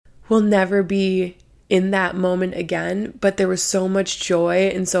we'll never be in that moment again, but there was so much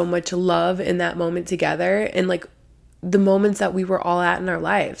joy and so much love in that moment together, and like the moments that we were all at in our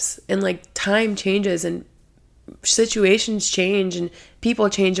lives. And like time changes and situations change and people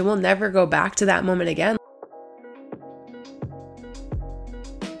change, and we'll never go back to that moment again.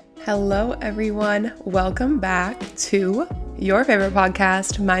 Hello everyone, welcome back to your favorite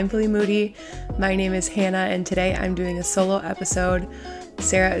podcast, Mindfully Moody. My name is Hannah, and today I'm doing a solo episode.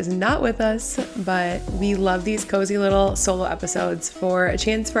 Sarah is not with us, but we love these cozy little solo episodes for a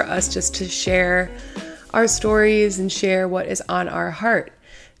chance for us just to share our stories and share what is on our heart.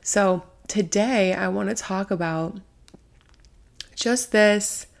 So today I want to talk about just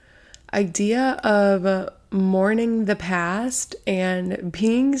this idea of mourning the past and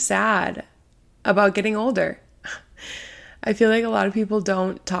being sad about getting older. I feel like a lot of people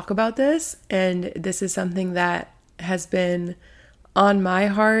don't talk about this, and this is something that has been on my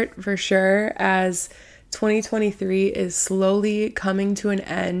heart for sure as 2023 is slowly coming to an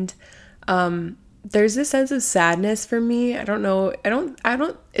end. There's this sense of sadness for me. I don't,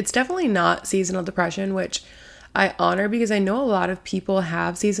 it's definitely not seasonal depression, which I honor because I know a lot of people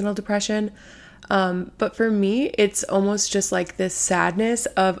have seasonal depression. But for me, it's almost just like this sadness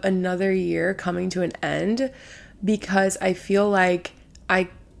of another year coming to an end, because I feel like I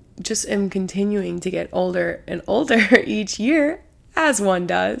just am continuing to get older and older each year, as one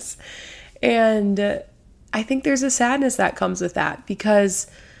does. And I think there's a sadness that comes with that, because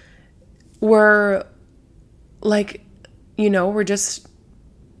we're like, we're just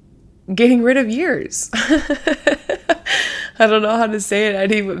getting rid of years. I don't know how to say it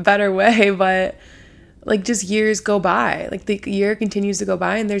any better way, but like just years go by, like the year continues to go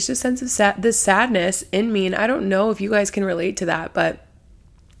by, and there's just a sense of this sadness in me. And I don't know if you guys can relate to that, but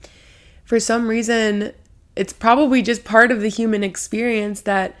for some reason, it's probably just part of the human experience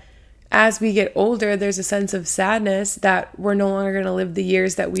that as we get older, there's a sense of sadness that we're no longer going to live the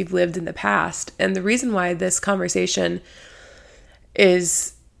years that we've lived in the past. And the reason why this conversation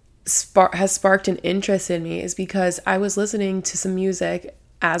has sparked an interest in me is because I was listening to some music,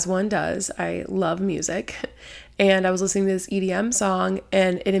 as one does. I love music. And I was listening to this EDM song,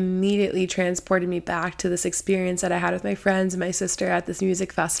 and it immediately transported me back to this experience that I had with my friends and my sister at this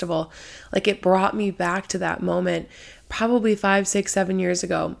music festival. Like, it brought me back to that moment, probably 5, 6, 7 years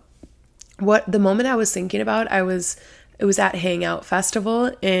ago. The moment I was thinking about, it was at Hangout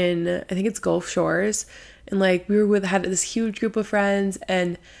Festival in, I think it's Gulf Shores. And like, had this huge group of friends,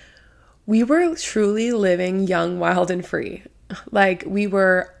 and we were truly living young, wild, and free. Like, we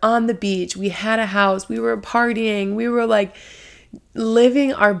were on the beach, we had a house, we were partying, we were like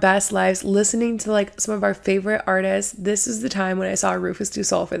living our best lives, listening to like some of our favorite artists. This is the time when I saw Rufus Du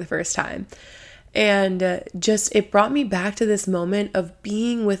Sol for the first time. And it brought me back to this moment of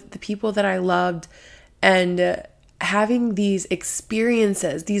being with the people that I loved, and having these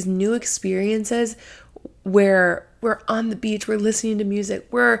experiences, these new experiences where we're on the beach, we're listening to music,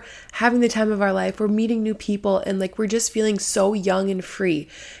 we're having the time of our life, we're meeting new people, and like we're just feeling so young and free.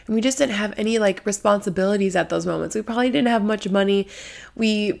 And we just didn't have any like responsibilities at those moments. We probably didn't have much money.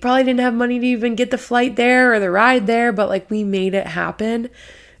 We probably didn't have money to even get the flight there or the ride there, but like we made it happen.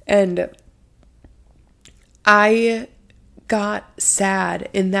 And I got sad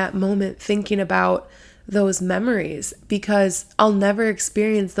in that moment thinking about those memories, because I'll never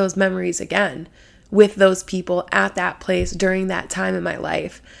experience those memories again with those people at that place during that time in my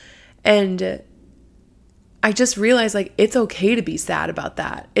life. And I just realized like it's okay to be sad about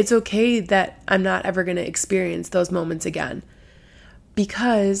that. It's okay that I'm not ever going to experience those moments again,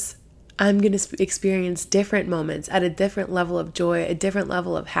 because I'm going to experience different moments at a different level of joy, a different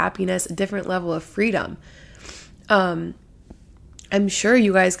level of happiness, a different level of freedom. I'm sure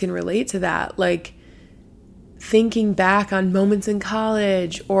you guys can relate to that. Like, thinking back on moments in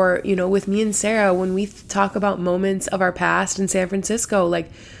college, or, with me and Sarah, when we talk about moments of our past in San Francisco, like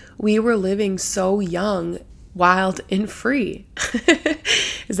we were living so young, wild, and free.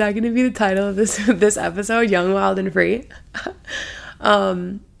 Is that going to be the title of this episode? Young, Wild, and Free?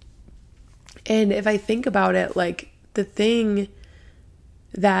 And if I think about it, like the thing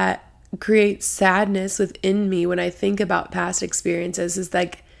that creates sadness within me when I think about past experiences is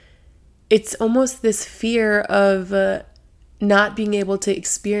like, it's almost this fear of not being able to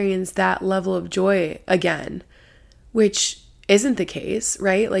experience that level of joy again, which isn't the case,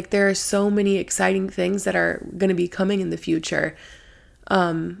 right? Like, there are so many exciting things that are going to be coming in the future.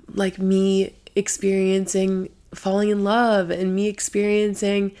 Like me experiencing falling in love, and me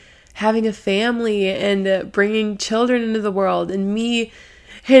experiencing having a family and bringing children into the world, and me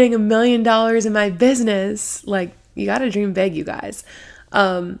hitting $1 million in my business. Like, you got to dream big, you guys.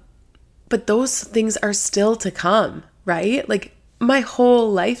 but those things are still to come, right? Like my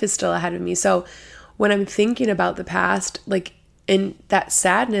whole life is still ahead of me. So when I'm thinking about the past, like, and that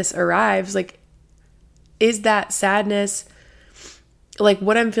sadness arrives, like, is that sadness, like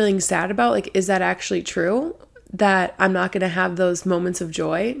what I'm feeling sad about, like, is that actually true? That I'm not going to have those moments of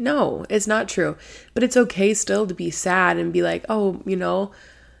joy? No, it's not true. But it's okay still to be sad and be like, oh, you know,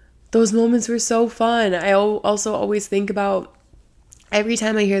 those moments were so fun. I also always think about, every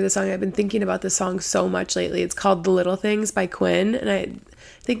time I hear the song, I've been thinking about this song so much lately. It's called The Little Things by Quinn. And I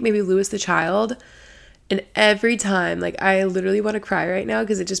think maybe Louis the Child. And every time, like, I literally want to cry right now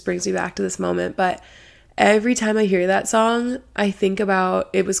because it just brings me back to this moment. But every time I hear that song, I think about,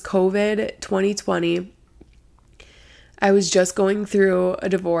 it was COVID 2020. I was just going through a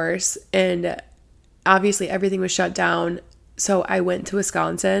divorce and obviously everything was shut down. So I went to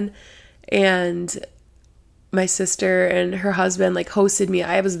Wisconsin and my sister and her husband like hosted me.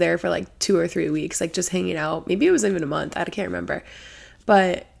 I was there for like 2 or 3 weeks, like just hanging out. Maybe it was even a month. I can't remember.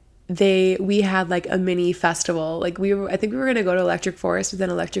 But we had like a mini festival. Like I think we were going to go to Electric Forest, but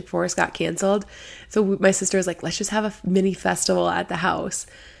then Electric Forest got canceled. So my sister was like, let's just have a mini festival at the house.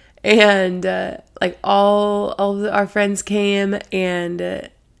 And like all of our friends came and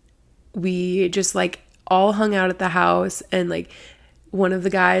we just like all hung out at the house, and like one of the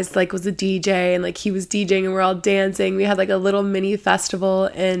guys like was a DJ and like he was DJing and we're all dancing. We had like a little mini festival,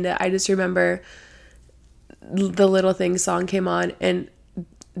 and I just remember the Little Things song came on, and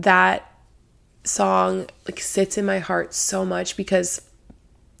that song like sits in my heart so much because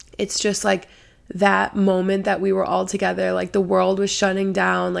it's just like that moment that we were all together. Like the world was shutting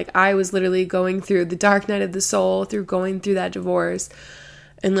down. Like I was literally going through the dark night of the soul, through going through that divorce,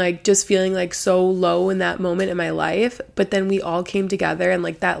 and like just feeling like so low in that moment in my life. But then we all came together, and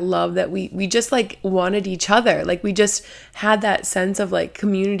like that love that we just like wanted each other. Like we just had that sense of like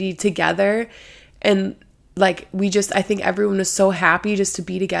community together. And like I think everyone was so happy just to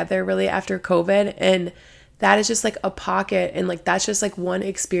be together really after COVID. And that is just like a pocket, and like that's just like one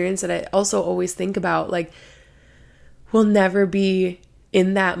experience that I also always think about. Like we'll never be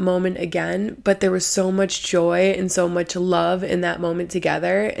in that moment again, but there was so much joy and so much love in that moment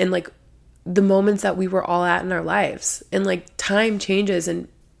together, and like the moments that we were all at in our lives. And like time changes and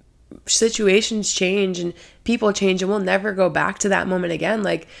situations change and people change, and we'll never go back to that moment again.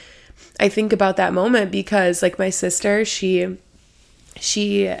 Like I think about that moment because like my sister, she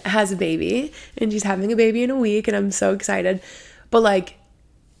has a baby, and she's having a baby in a week, and I'm so excited. But like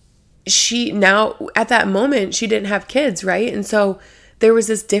she now at that moment, she didn't have kids, right? And so there was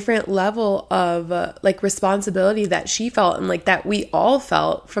this different level of like responsibility that she felt, and like that we all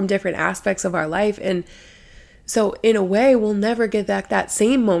felt from different aspects of our life. And so in a way, we'll never get back that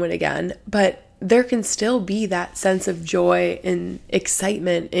same moment again, but there can still be that sense of joy and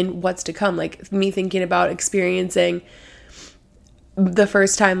excitement in what's to come. Like me thinking about experiencing the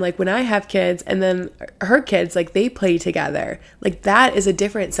first time, like when I have kids and then her kids, like they play together, like that is a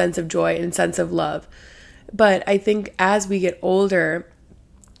different sense of joy and sense of love. But I think as we get older,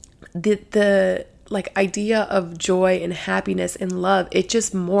 the like idea of joy and happiness and love, it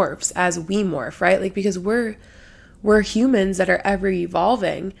just morphs as we morph, right? Like because we're humans that are ever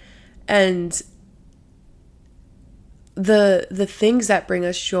evolving, and the things that bring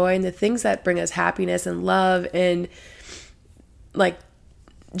us joy and the things that bring us happiness and love and like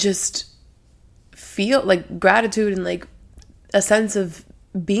just feel like gratitude and like a sense of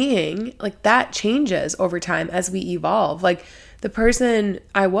being, like that changes over time as we evolve. Like the person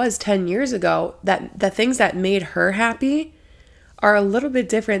I was 10 years ago, that the things that made her happy are a little bit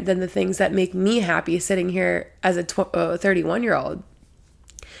different than the things that make me happy sitting here as a 31-year-old.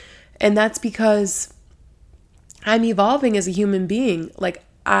 And that's because I'm evolving as a human being. Like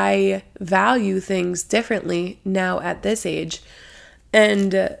I value things differently now at this age.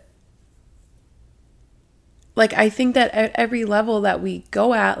 And like I think that at every level that we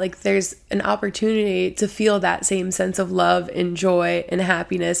go at, like there's an opportunity to feel that same sense of love and joy and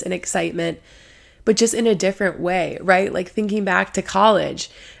happiness and excitement, but just in a different way, right? Like thinking back to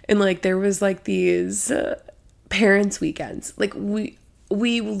college, and like there was like these parents' weekends. Like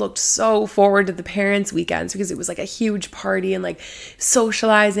we looked so forward to the parents' weekends because it was like a huge party and like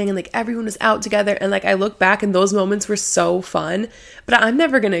socializing, and like everyone was out together. And like I look back and those moments were so fun, but I'm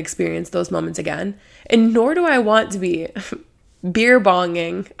never going to experience those moments again. And nor do I want to be beer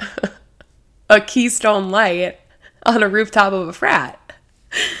bonging a Keystone Light on a rooftop of a frat.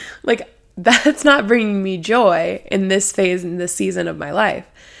 Like that's not bringing me joy in this phase, in this season of my life.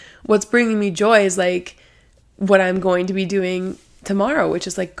 What's bringing me joy is like what I'm going to be doing tomorrow, which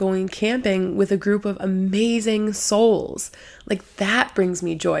is like going camping with a group of amazing souls. Like that brings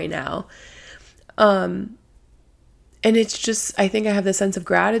me joy now. And it's just, I think I have this sense of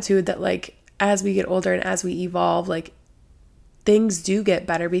gratitude that like, as we get older and as we evolve, like things do get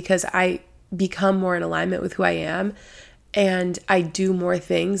better because I become more in alignment with who I am. And I do more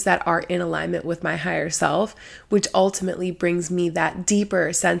things that are in alignment with my higher self, which ultimately brings me that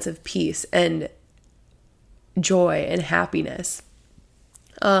deeper sense of peace and joy and happiness.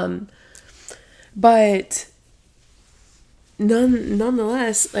 But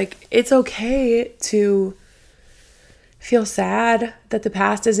nonetheless, like it's okay to feel sad that the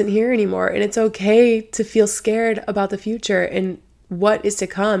past isn't here anymore. And it's okay to feel scared about the future and what is to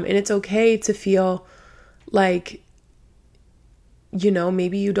come. And it's okay to feel like, you know,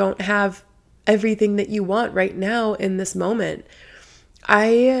 maybe you don't have everything that you want right now in this moment.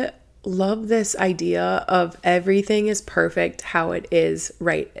 I love this idea of everything is perfect how it is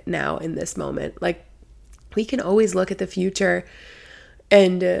right now in this moment. Like we can always look at the future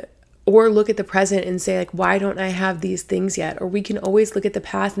and or look at the present and say like, why don't I have these things yet? Or we can always look at the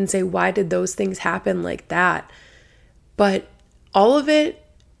past and say, why did those things happen like that? But all of it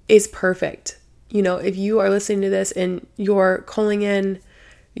is perfect. You know, if you are listening to this and you're calling in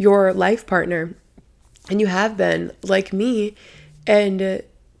your life partner and you have been like me and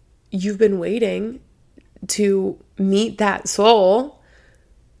you've been waiting to meet that soul,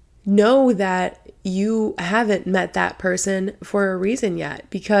 know that you haven't met that person for a reason yet,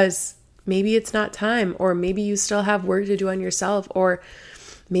 because maybe it's not time, or maybe you still have work to do on yourself, or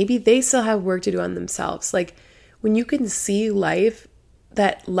maybe they still have work to do on themselves. Like when you can see life,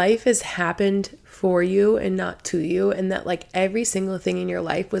 that life has happened for you and not to you, and that like every single thing in your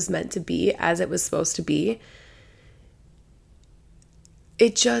life was meant to be as it was supposed to be,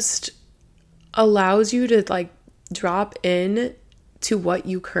 it just allows you to like drop in to what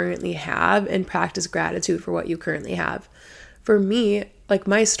you currently have and practice gratitude for what you currently have. For me, like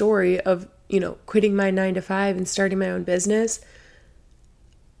my story of, you know, quitting my 9-to-5 and starting my own business,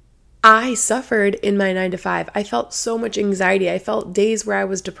 I suffered in my 9-to-5. I felt so much anxiety. I felt days where I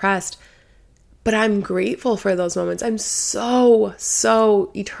was depressed, but I'm grateful for those moments. I'm so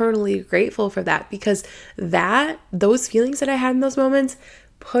eternally grateful for that, because those feelings that I had in those moments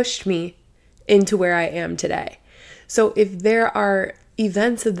pushed me into where I am today. So if there are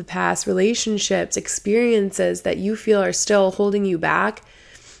events of the past, relationships, experiences that you feel are still holding you back,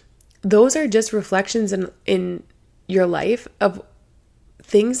 those are just reflections in your life of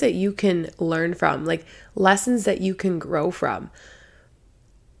things that you can learn from, like lessons that you can grow from.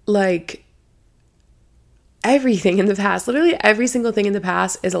 Like everything in the past, literally every single thing in the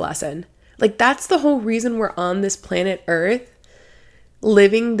past is a lesson. Like that's the whole reason we're on this planet Earth.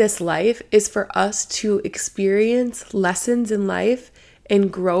 Living this life is for us to experience lessons in life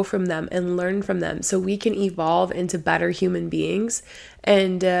and grow from them and learn from them so we can evolve into better human beings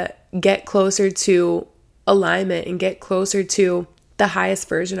and get closer to alignment and get closer to the highest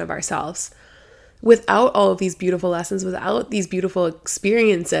version of ourselves. Without all of these beautiful lessons, without these beautiful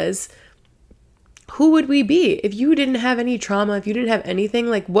experiences, who would we be? If you didn't have any trauma, if you didn't have anything,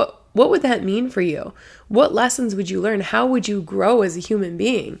 like what would that mean for you? What lessons would you learn? How would you grow as a human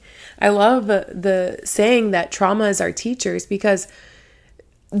being? I love the saying that trauma is our teachers, because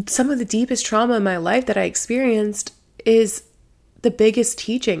some of the deepest trauma in my life that I experienced is the biggest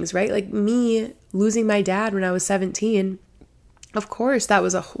teachings, right? Like me losing my dad when I was 17. Of course, that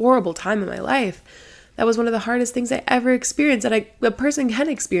was a horrible time in my life. That was one of the hardest things I ever experienced that a person can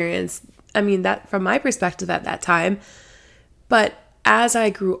experience. I mean, that from my perspective at that time. But as I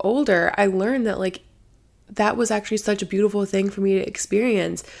grew older, I learned that like that was actually such a beautiful thing for me to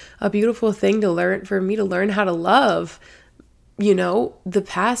experience, a beautiful thing to learn, for me to learn how to love, you know, the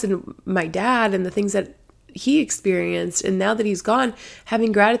past and my dad and the things that he experienced. And now that he's gone,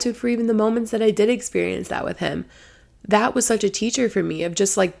 having gratitude for even the moments that I did experience that with him. That was such a teacher for me, of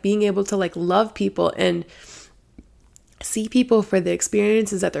just like being able to like love people and see people for the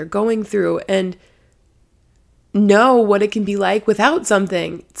experiences that they're going through and know what it can be like without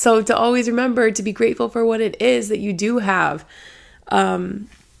something. So to always remember to be grateful for what it is that you do have. I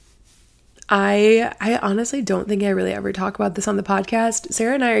honestly don't think I really ever talk about this on the podcast.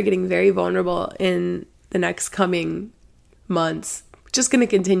 Sarah and I are getting very vulnerable in the next coming months. Just going to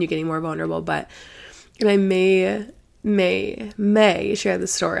continue getting more vulnerable, and I may share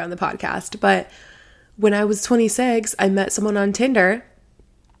this story on the podcast. But when I was 26, I met someone on Tinder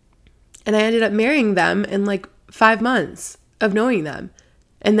and I ended up marrying them in like 5 months of knowing them,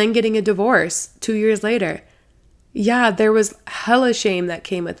 and then getting a divorce 2 years later. Yeah, there was hella shame that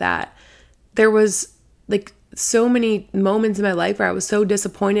came with that. There was like so many moments in my life where I was so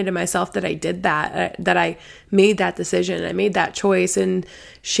disappointed in myself that I did that I made that decision, I made that choice, and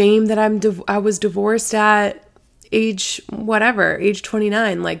shame that I was divorced at age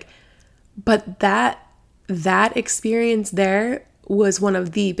 29. Like, but that experience there was one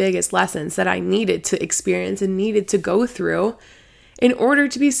of the biggest lessons that I needed to experience and needed to go through in order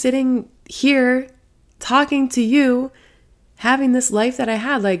to be sitting here talking to you, having this life that I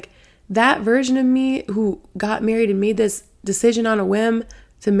had. Like, that version of me who got married and made this decision on a whim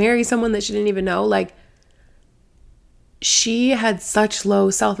to marry someone that she didn't even know, like, she had such low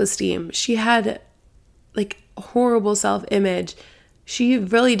self-esteem. She had like horrible self-image. She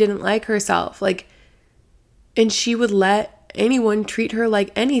really didn't like herself. Like, and she would let anyone treat her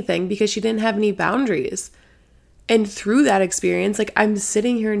like anything because she didn't have any boundaries. And through that experience, like, I'm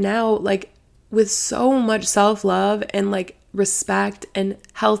sitting here now, like, with so much self-love and like respect and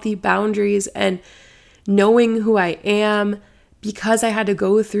healthy boundaries and knowing who I am because I had to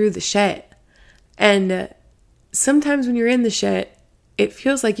go through the shit. And sometimes when you're in the shit, it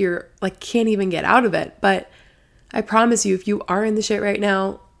feels like you're like can't even get out of it. But I promise you, if you are in the shit right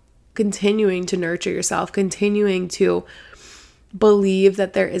now, continuing to nurture yourself, continuing to believe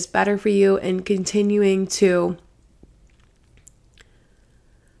that there is better for you, and continuing to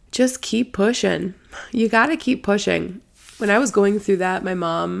just keep pushing. You got to keep pushing. When I was going through that, my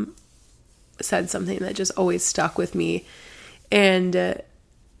mom said something that just always stuck with me. And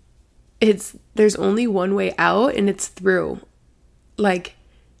there's only one way out, and it's through. Like,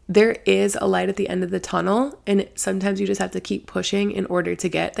 there is a light at the end of the tunnel, and sometimes you just have to keep pushing in order to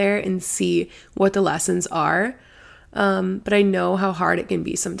get there and see what the lessons are. But I know how hard it can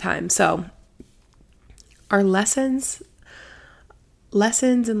be sometimes. So our lessons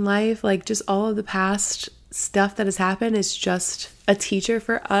in life, like just all of the past stuff that has happened, is just a teacher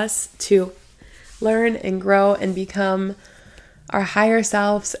for us to learn and grow and become our higher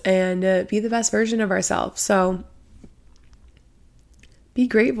selves and be the best version of ourselves. So be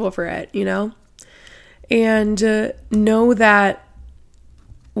grateful for it, you know, and know that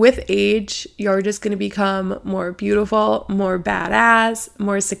with age, you're just going to become more beautiful, more badass,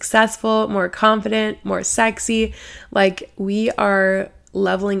 more successful, more confident, more sexy. Like, we are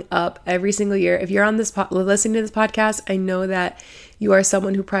leveling up every single year. If you're on this listening to this podcast, I know that you are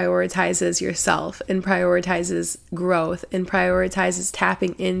someone who prioritizes yourself and prioritizes growth and prioritizes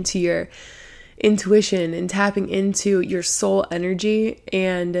tapping into your intuition and tapping into your soul energy.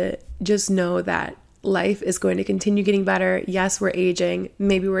 And just know that life is going to continue getting better. Yes, we're aging.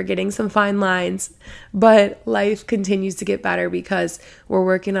 Maybe we're getting some fine lines, but life continues to get better because we're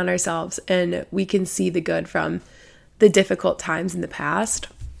working on ourselves and we can see the good from the difficult times in the past.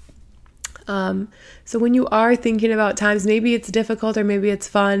 So when you are thinking about times, maybe it's difficult or maybe it's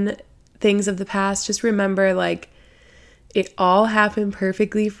fun, things of the past, just remember, like, it all happened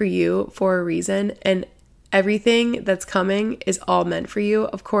perfectly for you for a reason, and everything that's coming is all meant for you.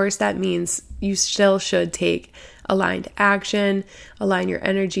 Of course, that means you still should take aligned action, align your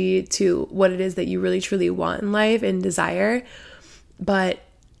energy to what it is that you really truly want in life and desire. But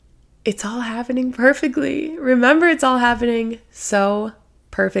it's all happening perfectly. Remember, it's all happening so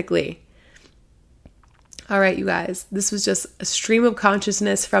perfectly. All right, you guys, this was just a stream of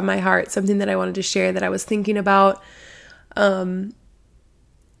consciousness from my heart, something that I wanted to share that I was thinking about. And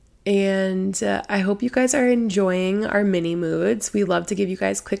I hope you guys are enjoying our mini moods. We love to give you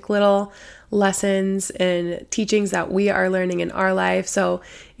guys quick little lessons and teachings that we are learning in our life. So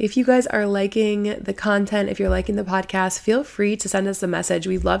if you guys are liking the content, if you're liking the podcast, feel free to send us a message.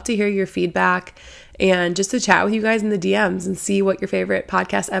 We'd love to hear your feedback and just to chat with you guys in the DMs and see what your favorite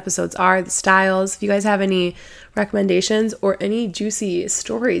podcast episodes are, the styles. If you guys have any recommendations or any juicy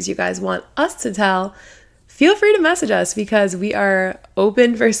stories you guys want us to tell, feel free to message us because we are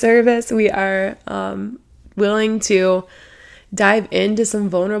open for service. We are willing to dive into some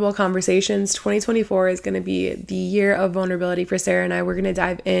vulnerable conversations. 2024 is going to be the year of vulnerability for Sarah and I. We're going to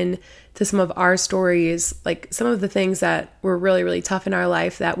dive in to some of our stories, like some of the things that were really, really tough in our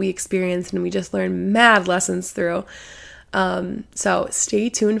life that we experienced and we just learned mad lessons through. So stay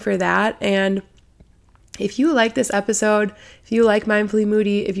tuned for that. And if you like this episode, if you like Mindfully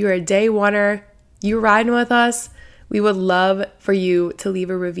Moody, if you're a day oneer, you riding with us, we would love for you to leave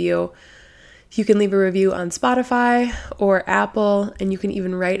a review. You can leave a review on Spotify or Apple, and you can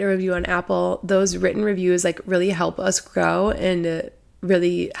even write a review on Apple. Those written reviews like really help us grow and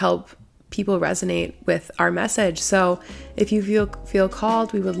really help people resonate with our message. So if you feel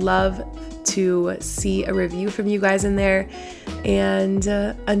called, we would love to see a review from you guys in there. And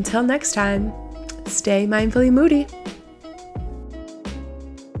until next time, stay mindfully moody.